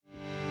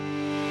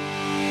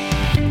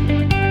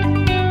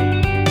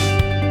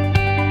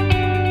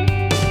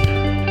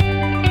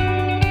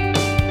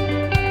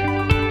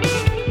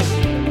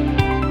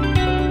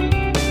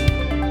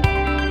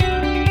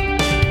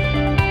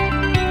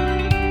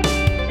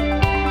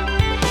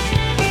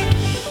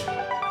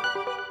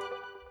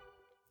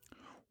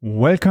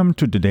Welcome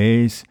to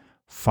today's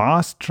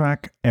Fast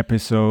Track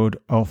episode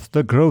of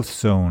The Growth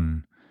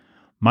Zone.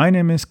 My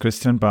name is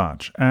Christian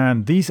Bartsch,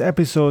 and these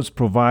episodes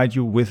provide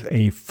you with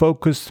a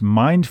focused,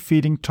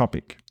 mind-feeding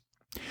topic.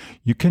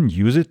 You can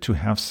use it to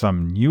have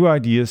some new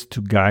ideas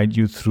to guide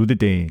you through the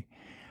day.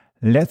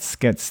 Let's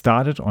get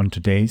started on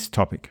today's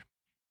topic.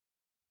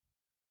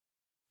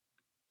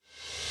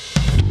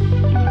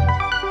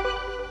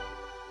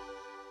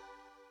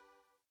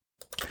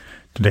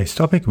 Today's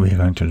topic, we're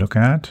going to look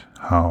at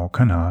how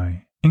can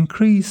I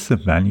increase the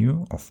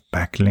value of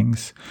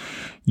backlinks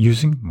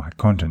using my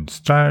content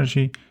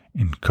strategy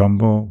in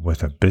combo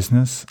with a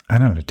business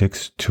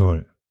analytics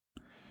tool.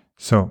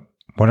 So,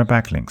 what are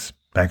backlinks?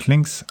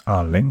 Backlinks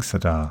are links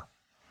that are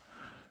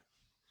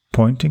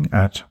pointing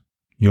at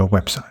your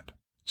website.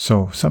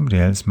 So somebody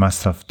else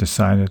must have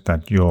decided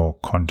that your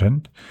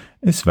content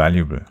is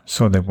valuable.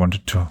 So they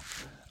wanted to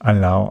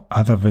allow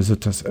other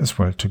visitors as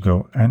well to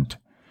go and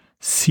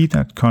see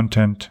that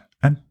content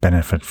and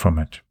benefit from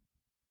it.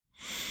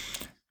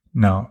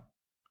 Now,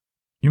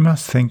 you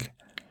must think,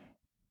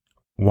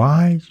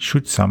 why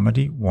should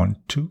somebody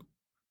want to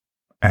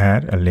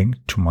add a link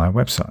to my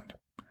website?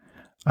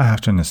 I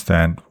have to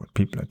understand what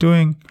people are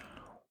doing,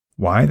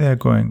 why they're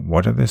going,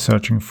 what are they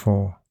searching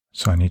for.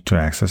 So I need to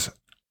access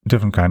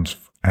different kinds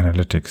of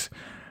analytics.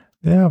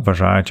 There are a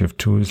variety of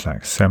tools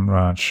like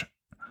SEMrush,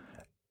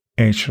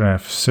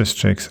 Ahrefs,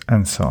 Systrix,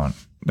 and so on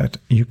that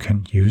you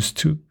can use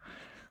to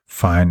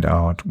find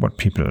out what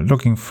people are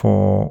looking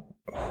for,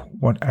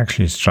 what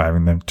actually is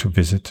driving them to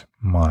visit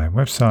my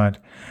website,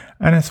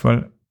 and as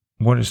well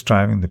what is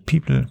driving the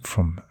people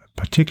from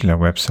a particular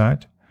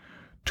website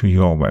to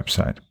your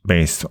website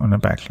based on a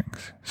backlink,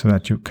 so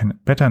that you can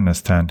better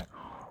understand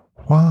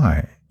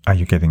why are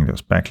you getting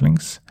those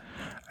backlinks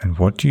and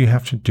what do you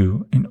have to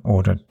do in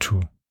order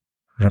to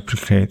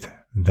replicate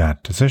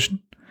that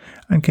decision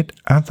and get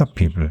other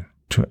people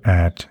to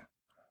add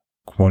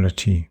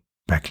quality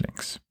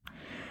backlinks.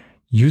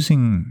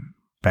 Using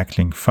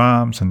backlink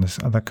farms and this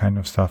other kind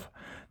of stuff,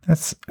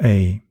 that's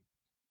a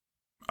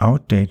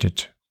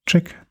outdated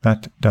trick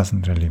that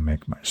doesn't really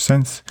make much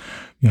sense.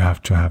 You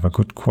have to have a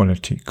good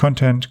quality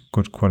content,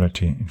 good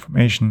quality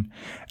information,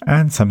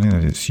 and something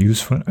that is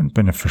useful and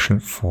beneficial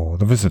for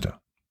the visitor.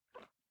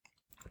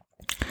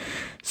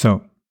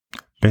 So,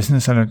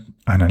 business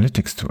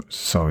analytics tools.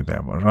 So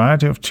there are a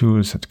variety of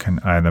tools that can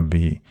either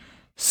be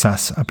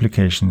SaaS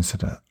applications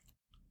that are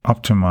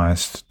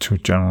optimized to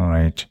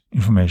generate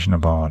information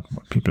about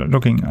what people are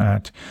looking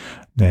at.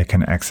 They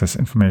can access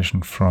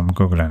information from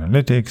Google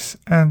Analytics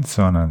and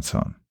so on and so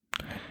on.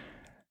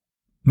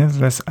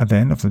 Nevertheless, at the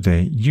end of the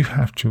day, you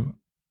have to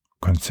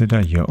consider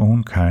your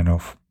own kind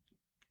of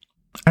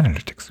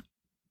analytics.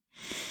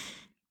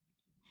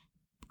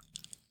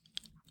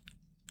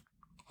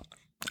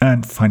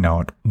 And find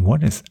out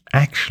what is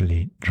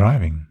actually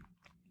driving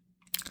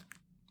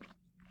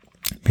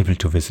people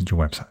to visit your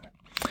website.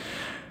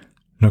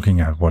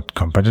 Looking at what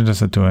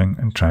competitors are doing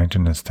and trying to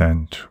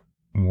understand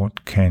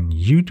what can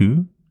you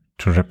do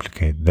to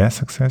replicate their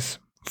success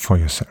for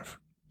yourself.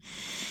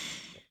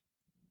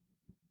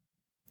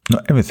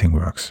 Not everything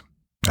works.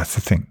 That's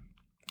the thing.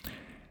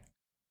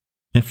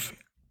 If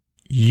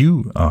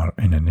you are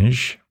in a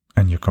niche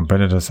and your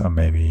competitors are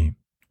maybe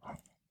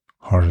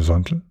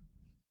horizontal,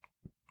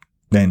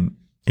 then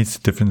it's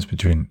the difference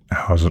between a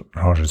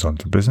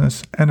horizontal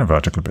business and a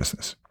vertical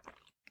business.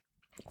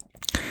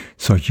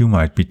 So you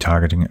might be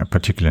targeting a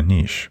particular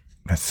niche,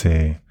 let's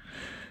say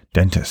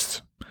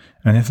dentists.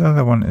 And if the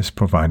other one is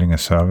providing a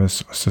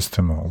service or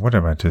system or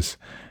whatever it is,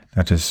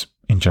 that is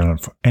in general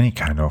for any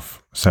kind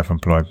of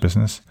self-employed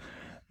business,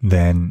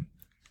 then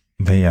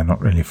they are not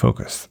really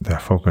focused. They're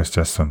focused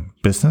just on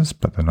business,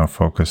 but they're not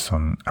focused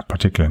on a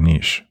particular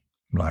niche,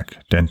 like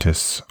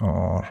dentists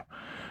or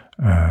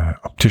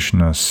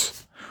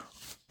opticians,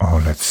 or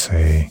let's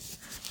say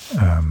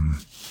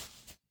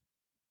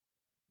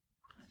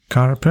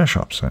car repair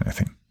shops or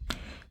anything.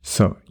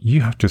 So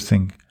you have to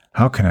think,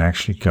 how can I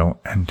actually go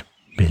and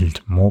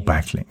build more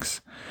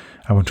backlinks?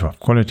 I want to have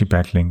quality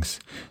backlinks,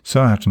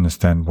 so I have to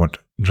understand what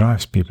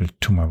drives people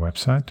to my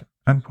website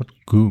and what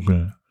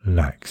Google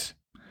likes.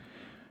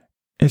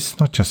 It's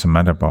not just a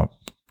matter about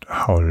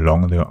how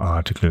long the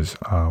articles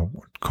are,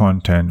 what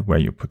content, where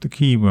you put the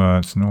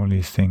keywords and all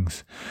these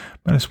things,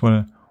 but as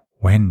well,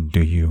 when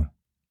do you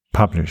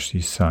publish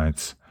these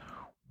sites?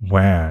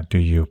 Where do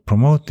you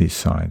promote these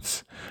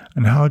sites?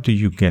 And how do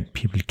you get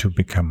people to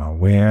become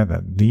aware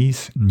that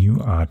these new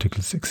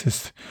articles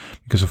exist?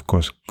 Because of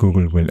course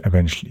Google will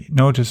eventually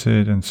notice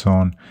it and so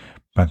on,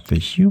 but the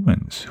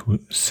humans who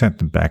set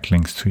the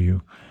backlinks to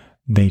you,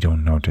 they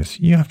don't notice.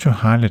 You have to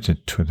highlight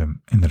it to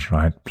them in the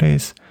right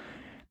place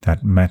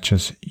that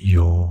matches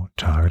your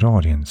target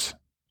audience.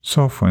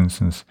 So for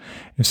instance,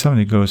 if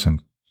somebody goes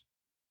and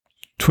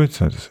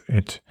twitters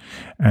it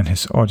and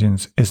his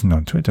audience isn't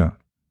on Twitter,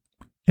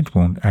 it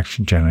won't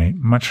actually generate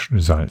much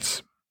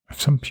results.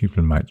 Some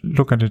people might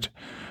look at it,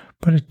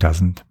 but it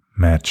doesn't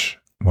match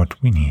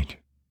what we need.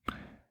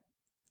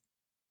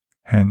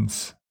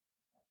 Hence,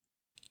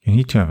 You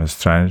need to have a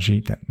strategy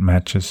that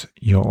matches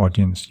your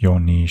audience, your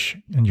niche,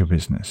 and your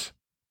business.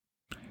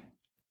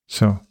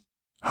 So,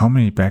 how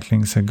many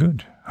backlinks are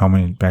good? How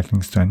many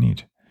backlinks do I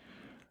need?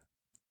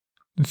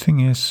 The thing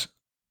is,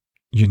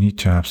 you need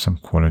to have some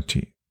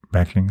quality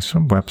backlinks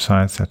from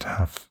websites that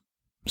have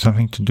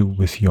something to do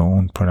with your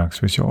own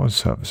products, with your own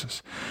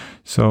services.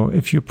 So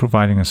if you're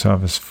providing a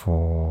service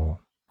for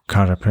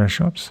car repair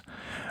shops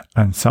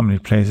and somebody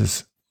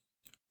places,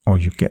 or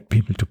you get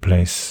people to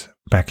place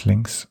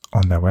backlinks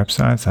on their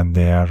websites and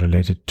they are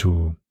related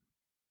to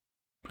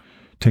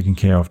taking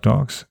care of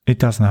dogs, it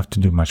doesn't have to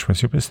do much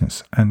with your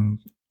business. And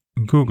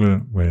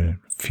Google will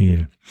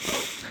feel,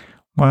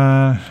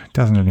 well, it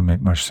doesn't really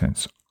make much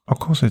sense. Of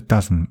course, it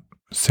doesn't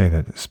say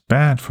that it's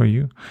bad for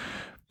you,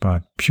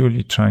 but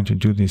purely trying to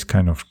do this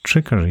kind of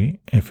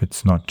trickery, if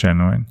it's not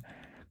genuine,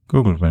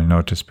 Google will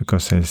notice,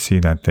 because they see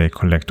that they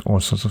collect all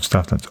sorts of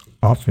stuff that's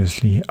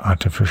obviously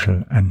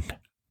artificial. And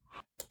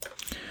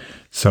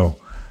so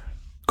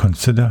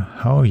consider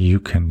how you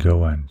can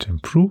go and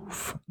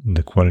improve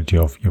the quality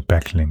of your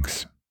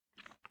backlinks.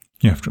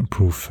 You have to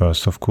improve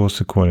first, of course,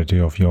 the quality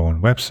of your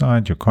own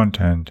website, your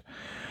content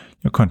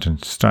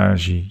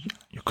strategy,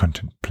 your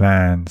content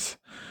plans.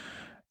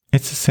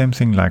 It's the same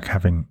thing like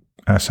having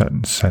a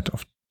certain set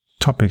of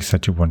topics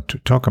that you want to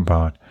talk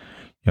about.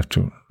 You have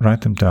to write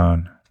them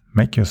down,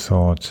 make your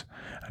thoughts,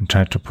 and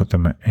try to put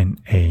them in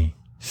a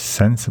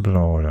sensible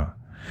order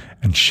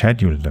and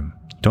schedule them.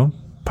 Don't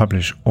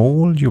publish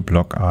all your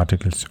blog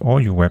articles or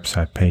your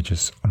website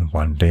pages on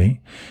one day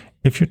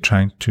if you're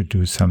trying to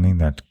do something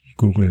that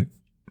Google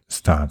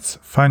starts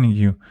finding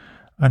you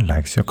and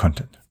likes your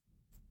content.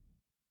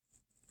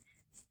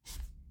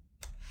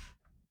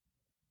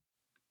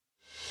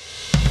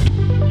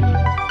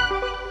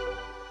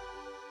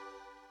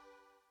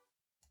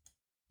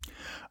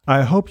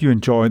 I hope you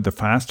enjoyed the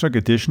fast track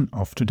edition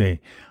of today.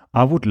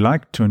 I would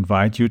like to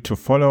invite you to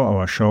follow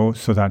our show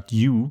so that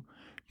you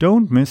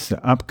don't miss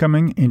the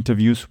upcoming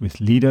interviews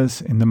with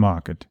leaders in the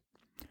market.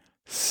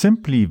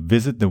 Simply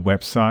visit the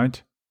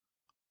website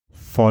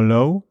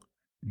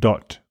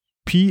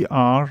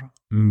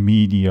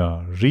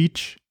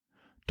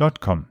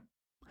follow.prmediareach.com.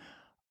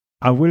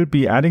 I will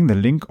be adding the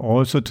link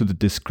also to the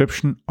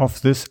description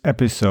of this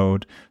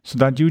episode so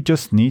that you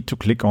just need to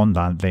click on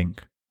that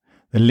link.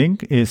 The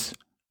link is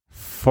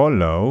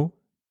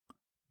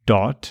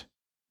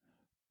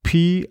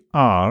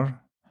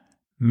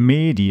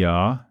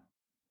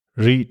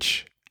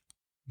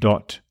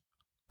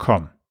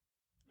follow.prmediareach.com.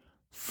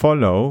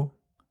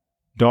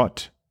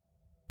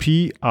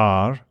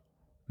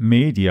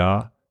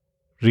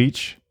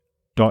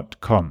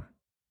 follow.prmediareach.com.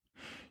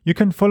 You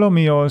can follow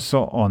me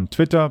also on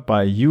Twitter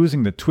by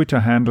using the Twitter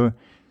handle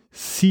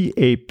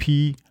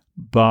CAPBarch.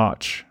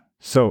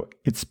 So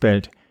it's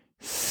spelled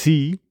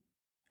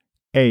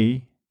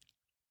CAPBARTSCH.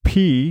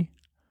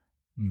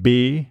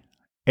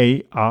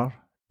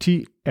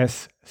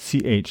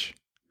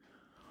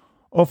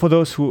 Or for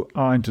those who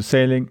are into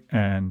sailing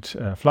and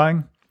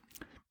flying,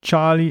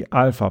 Charlie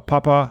Alpha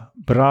Papa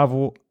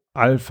Bravo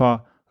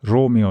Alpha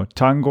Romeo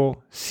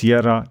Tango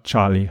Sierra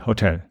Charlie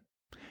Hotel.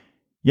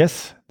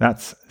 Yes,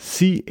 that's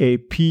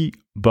CAP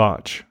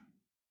Barge.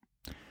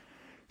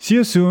 See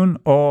you soon,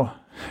 or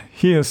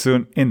hear you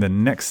soon in the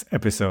next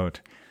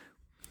episode.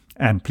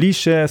 And please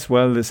share as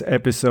well this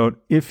episode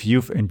if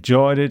you've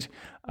enjoyed it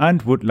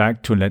and would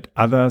like to let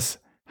others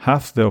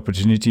have the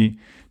opportunity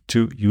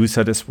to use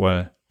it as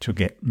well to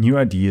get new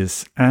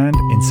ideas and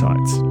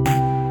insights.